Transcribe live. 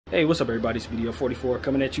Hey, what's up everybody? It's video 44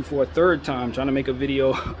 coming at you for a third time, trying to make a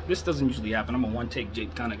video. This doesn't usually happen. I'm a one-take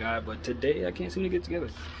Jake kind of guy, but today I can't seem to get together.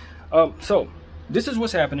 So this is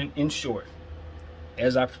what's happening in short.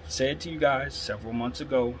 As I've said to you guys several months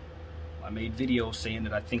ago, I made videos saying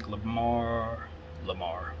that I think LeVar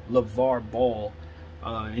Ball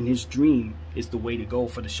in his dream is the way to go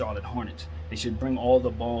for the Charlotte Hornets. They should bring all the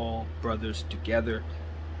Ball brothers together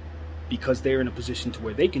because they're in a position to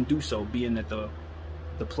where they can do so, being that the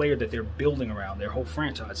player that they're building around, their whole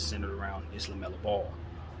franchise is centered around, is LaMelo Ball.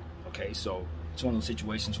 Okay, so it's one of those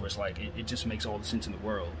situations where it's like, it just makes all the sense in the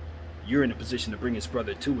world. You're in a position to bring his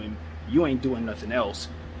brother to him. You ain't doing nothing else.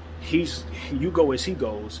 You go as he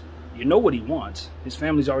goes. You know what he wants. His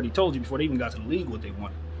family's already told you before they even got to the league what they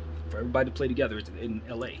want. For everybody to play together in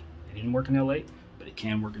LA. It didn't work in LA, but it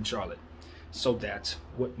can work in Charlotte. So that's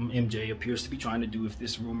what MJ appears to be trying to do if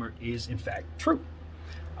this rumor is in fact true.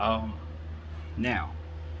 Now,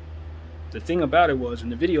 the thing about it was, in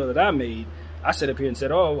the video that I made, I sat up here and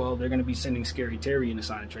said, oh, well, they're going to be sending Scary Terry in the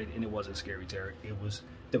sign and trade. And it wasn't Scary Terry. It was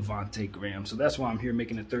Devontae Graham. So that's why I'm here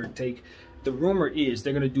making a third take. The rumor is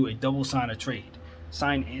they're going to do a double sign and trade.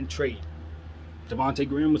 Devontae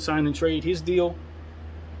Graham would sign and trade his deal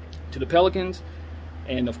to the Pelicans.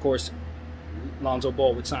 And, of course, Lonzo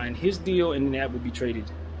Ball would sign his deal, and that would be traded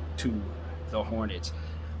to the Hornets.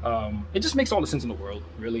 It just makes all the sense in the world,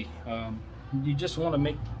 really. You just want to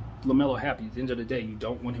make LaMelo happy. At the end of the day, you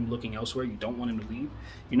don't want him looking elsewhere. You don't want him to leave.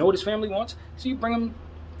 You know what his family wants, so you bring him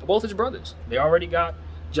both his brothers. They already got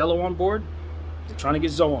Jello on board. They're trying to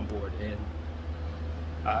get Zoe on board, and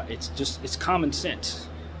it's common sense.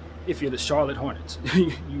 If you're the Charlotte Hornets,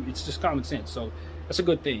 it's just common sense. So that's a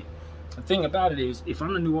good thing. The thing about it is, if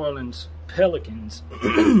I'm the New Orleans Pelicans,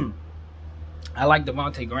 I like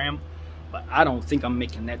Devontae Graham, but I don't think I'm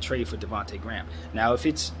making that trade for Devontae Graham. Now, if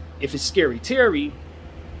it's Scary Terry,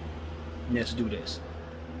 let's do this.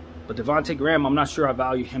 But Devontae Graham, I'm not sure I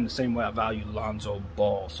value him the same way I value Lonzo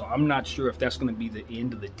Ball. So I'm not sure if that's going to be the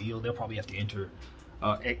end of the deal. They'll probably have to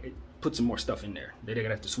put some more stuff in there. They're going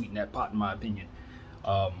to have to sweeten that pot, in my opinion.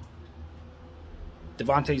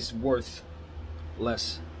 Devontae's worth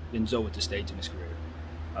less than Zoe at this stage in his career.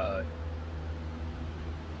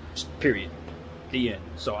 Period. The end.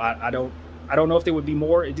 So I don't know if there would be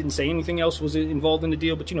more. It didn't say anything else was involved in the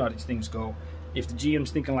deal, but you know how these things go. If the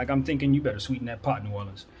GM's thinking like I'm thinking, you better sweeten that pot, New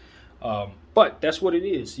Orleans. But that's what it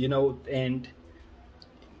is, you know. And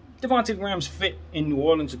Devontae Graham's fit in New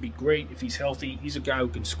Orleans would be great if he's healthy. He's a guy who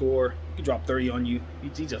can score. He can drop 30 on you.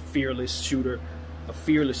 He's a fearless shooter, a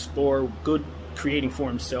fearless scorer, good creating for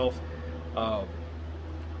himself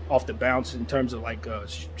off the bounce in terms of like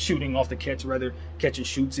shooting off the catch, rather catch and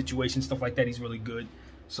shoot situations, stuff like that. He's really good.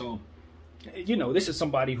 So, you know, this is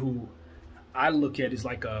somebody who I look at as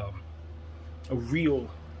like a real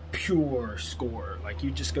pure scorer. Like,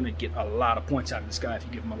 you're just gonna get a lot of points out of this guy if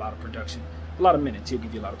you give him a lot of production, a lot of minutes. He'll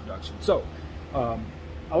give you a lot of production. So I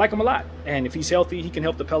like him a lot, and if he's healthy, he can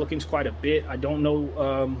help the Pelicans quite a bit. I don't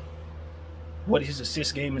know what his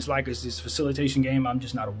assist game is like, is his facilitation game. I'm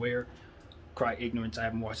just not aware. Cry ignorance. I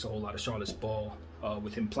haven't watched a whole lot of Charlotte's ball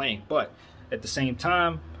with him playing, but at the same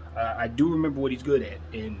time, I do remember what he's good at,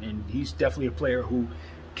 and he's definitely a player who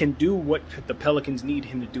can do what the Pelicans need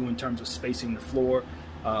him to do in terms of spacing the floor,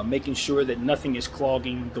 making sure that nothing is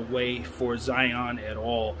clogging the way for Zion at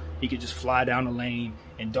all. He could just fly down the lane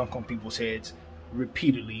and dunk on people's heads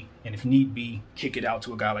repeatedly, and if need be, kick it out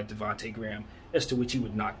to a guy like Devontae Graham, as to which he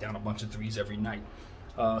would knock down a bunch of threes every night.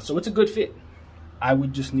 So it's a good fit. I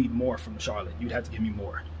would just need more from Charlotte. You'd have to give me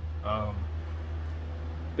more.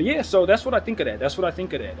 But yeah, so that's what I think of that.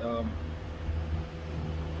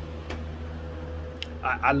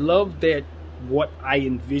 I love that what I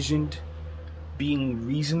envisioned being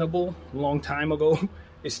reasonable a long time ago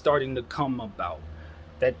is starting to come about.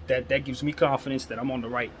 That gives me confidence that I'm on the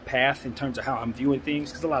right path in terms of how I'm viewing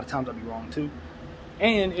things, because a lot of times I'll be wrong too.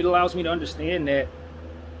 And it allows me to understand that,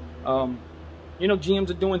 you know, GMs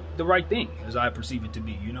are doing the right thing, as I perceive it to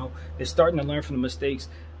be. You know, they're starting to learn from the mistakes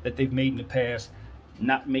that they've made in the past,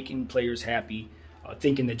 not making players happy,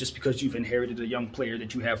 thinking that just because you've inherited a young player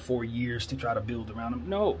that you have 4 years to try to build around them.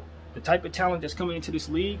 No, the type of talent that's coming into this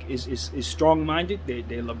league is strong-minded.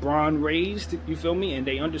 They're LeBron raised, you feel me, and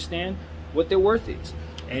they understand what their worth is.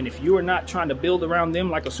 And if you are not trying to build around them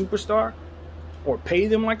like a superstar, or pay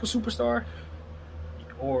them like a superstar,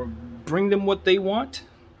 or bring them what they want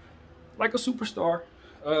like a superstar,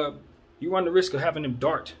 you run the risk of having them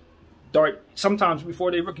dart sometimes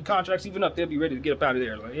before their rookie contracts even up. They'll be ready to get up out of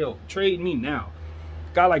there. Like, yo, trade me now.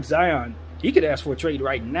 A guy like Zion, he could ask for a trade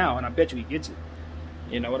right now, and I bet you he gets it.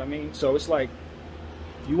 You know what I mean? So it's like,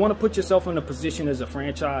 You want to put yourself in a position as a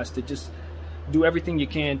franchise to just do everything you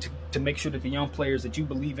can to make sure that the young players that you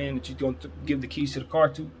believe in, that you're going to give the keys to the car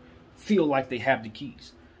to, feel like they have the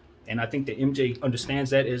keys. And I think that MJ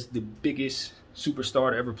understands that as the biggest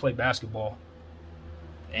superstar to ever play basketball.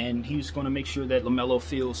 And he's going to make sure that LaMelo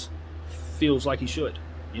feels like he should,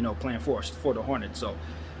 you know, playing for the Hornets. So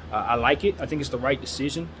I like it. I think it's the right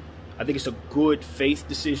decision. I think it's a good faith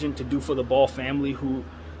decision to do for the Ball family, who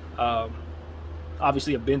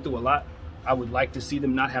obviously have been through a lot. I would like to see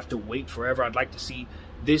them not have to wait forever. I'd like to see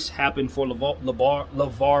this happen for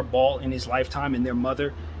LeVar Ball in his lifetime, and their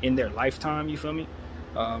mother in their lifetime. You feel me?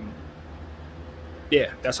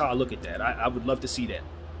 Yeah, that's how I look at that. I would love to see that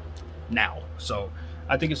now. So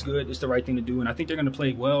I think it's good. It's the right thing to do, and I think they're going to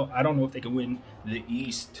play well. I don't know if they can win the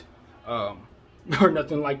East or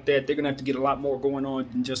nothing like that. They're going to have to get a lot more going on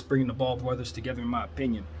than just bringing the Ball brothers together, in my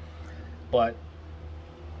opinion. But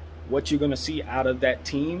what you're going to see out of that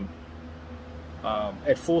team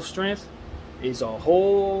at full strength is a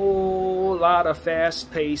whole lot of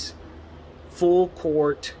fast-paced,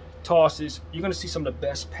 full-court tosses. You're going to see some of the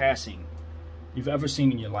best passing you've ever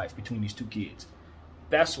seen in your life between these two kids.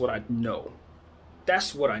 That's what I know.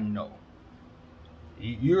 That's what I know.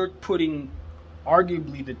 You're putting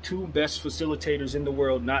arguably the two best facilitators in the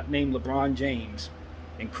world, not named LeBron James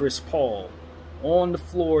and Chris Paul, on the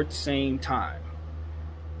floor at the same time.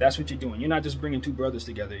 That's what you're doing. You're not just bringing two brothers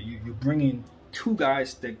together. You're bringing two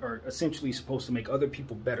guys that are essentially supposed to make other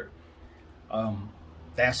people better.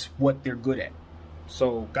 That's what they're good at.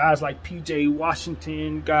 So guys like P.J.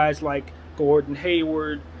 Washington, guys like Gordon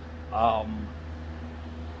Hayward,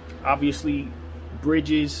 obviously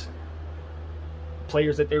Bridges,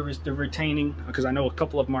 players that they're retaining, because I know a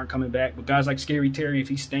couple of them aren't coming back, but guys like Scary Terry, if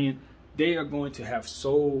he's staying, they are going to have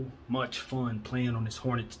so much fun playing on this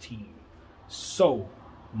Hornets team. So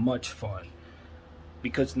much fun.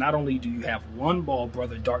 Because not only do you have one Ball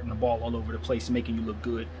brother darting the ball all over the place, making you look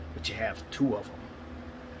good, but you have two of them.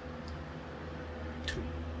 Two.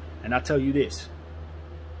 And I tell you this,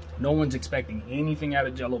 no one's expecting anything out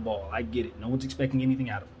of Jello Ball. I get it. No one's expecting anything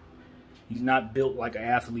out of him. He's not built like an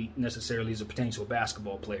athlete necessarily as it pertains to a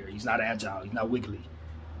basketball player. He's not agile. He's not wiggly.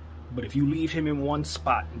 But if you leave him in one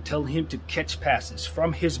spot and tell him to catch passes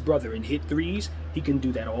from his brother and hit threes, he can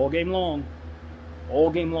do that all game long. All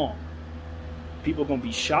game long. People are going to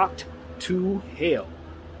be shocked to hell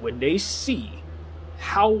when they see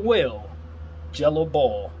how well Jello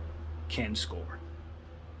Ball can score.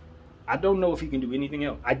 I don't know if he can do anything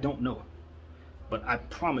else. I don't know. But I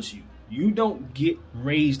promise you, you don't get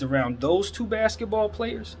raised around those two basketball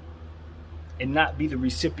players and not be the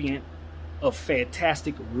recipient of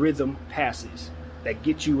fantastic rhythm passes that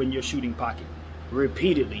get you in your shooting pocket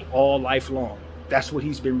repeatedly all life long. That's what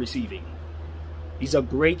he's been receiving. He's a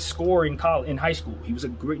great scorer in high school. He was a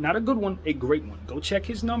great, not a good one, a great one. Go check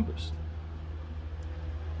his numbers.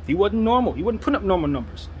 He wasn't normal. He wasn't putting up normal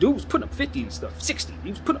numbers. Dude was putting up 50 and stuff, 60. He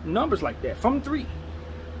was putting up numbers like that from three.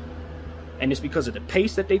 And it's because of the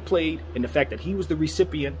pace that they played and the fact that he was the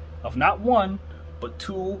recipient of not one, but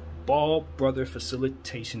two Ball brother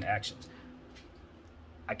facilitation actions.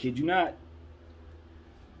 I kid you not.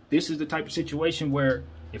 This is the type of situation where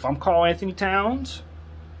if I'm Karl Anthony Towns,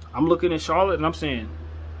 I'm looking at Charlotte and I'm saying,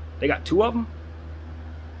 they got two of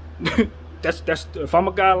them? that's if I'm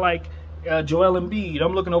a guy like Joel Embiid,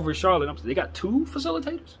 I'm looking over at Charlotte, and they got two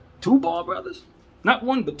facilitators? Two Ball brothers? Not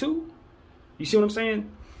one, but two? You see what I'm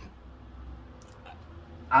saying?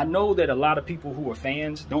 I know that a lot of people who are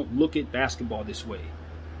fans don't look at basketball this way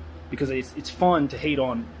because it's fun to hate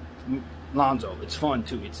on Lonzo. It's fun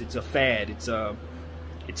too. It's a fad.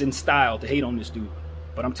 It's in style to hate on this dude.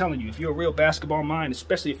 But I'm telling you, if you're a real basketball mind,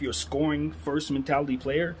 especially if you're a scoring first mentality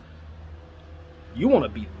player, you want to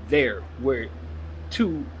be there where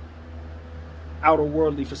two outer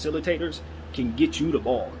worldly facilitators can get you the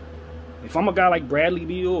ball. If I'm a guy like Bradley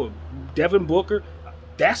Beal or Devin Booker,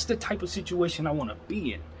 that's the type of situation I want to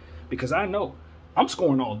be in, because I know I'm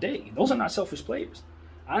scoring all day. Those are not selfish players.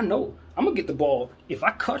 I know I'm gonna get the ball. If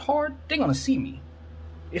I cut hard, they're gonna see me.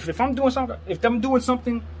 If I'm doing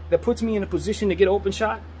something that puts me in a position to get an open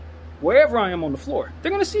shot, wherever I am on the floor,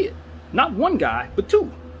 they're gonna see it. Not one guy, but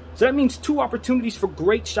two. So that means two opportunities for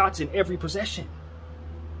great shots in every possession.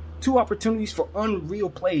 Two opportunities for unreal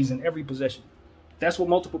plays in every possession. That's what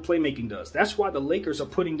multiple playmaking does. That's why the Lakers are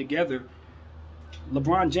putting together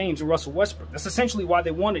LeBron James and Russell Westbrook. That's essentially why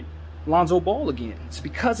they wanted Lonzo Ball again. It's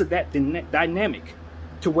because of that dynamic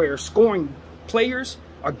to where scoring players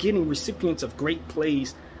are getting recipients of great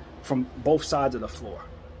plays from both sides of the floor.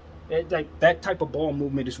 That type of ball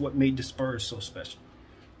movement is what made the Spurs so special.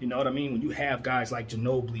 You know what I mean? When you have guys like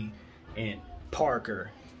Ginobili and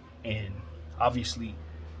Parker and obviously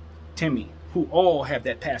Timmy, who all have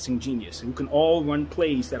that passing genius, who can all run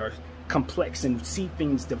plays that are complex and see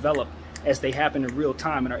things develop as they happen in real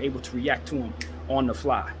time and are able to react to them on the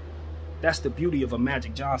fly. That's the beauty of a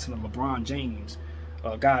Magic Johnson, a LeBron James,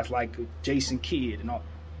 guys like Jason Kidd and all.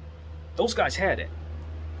 Those guys had it.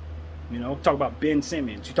 You know, talk about Ben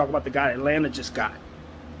Simmons. You talk about the guy Atlanta just got.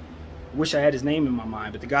 Wish I had his name in my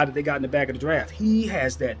mind, but the guy that they got in the back of the draft, he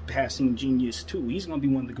has that passing genius too. He's going to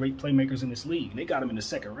be one of the great playmakers in this league. They got him in the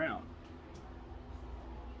second round.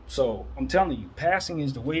 So I'm telling you, passing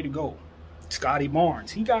is the way to go. Scotty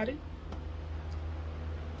Barnes, he got it.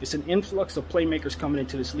 It's an influx of playmakers coming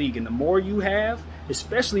into this league, and the more you have,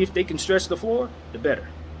 especially if they can stretch the floor, the better.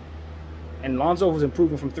 And Lonzo was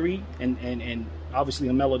improving from three, and obviously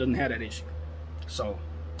LaMelo doesn't have that issue. So,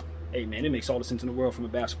 hey man, it makes all the sense in the world from a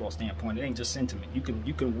basketball standpoint. It ain't just sentiment. You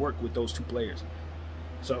can work with those two players.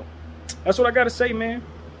 So that's what I gotta say, man.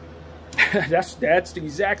 that's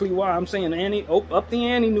exactly why I'm saying up the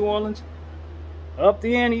ante, New Orleans. Up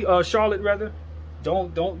the ante, Charlotte rather.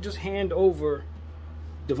 Don't just hand over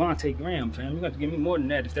Devontae Graham, fam. You got to give me more than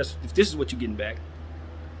that if this is what you're getting back.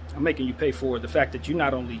 I'm making you pay for the fact that you're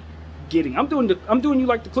not only getting, I'm doing you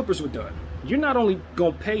like the Clippers were done. You're not only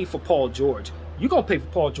gonna pay for Paul George, you're gonna pay for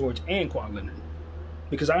Paul George and Kawhi Leonard,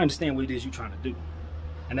 because I understand what it is you're trying to do,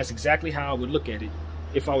 and that's exactly how I would look at it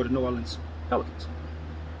if I were the New Orleans Pelicans.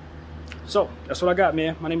 So that's what I got,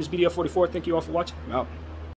 man. My name is BDF44. Thank you all for watching. I'm out.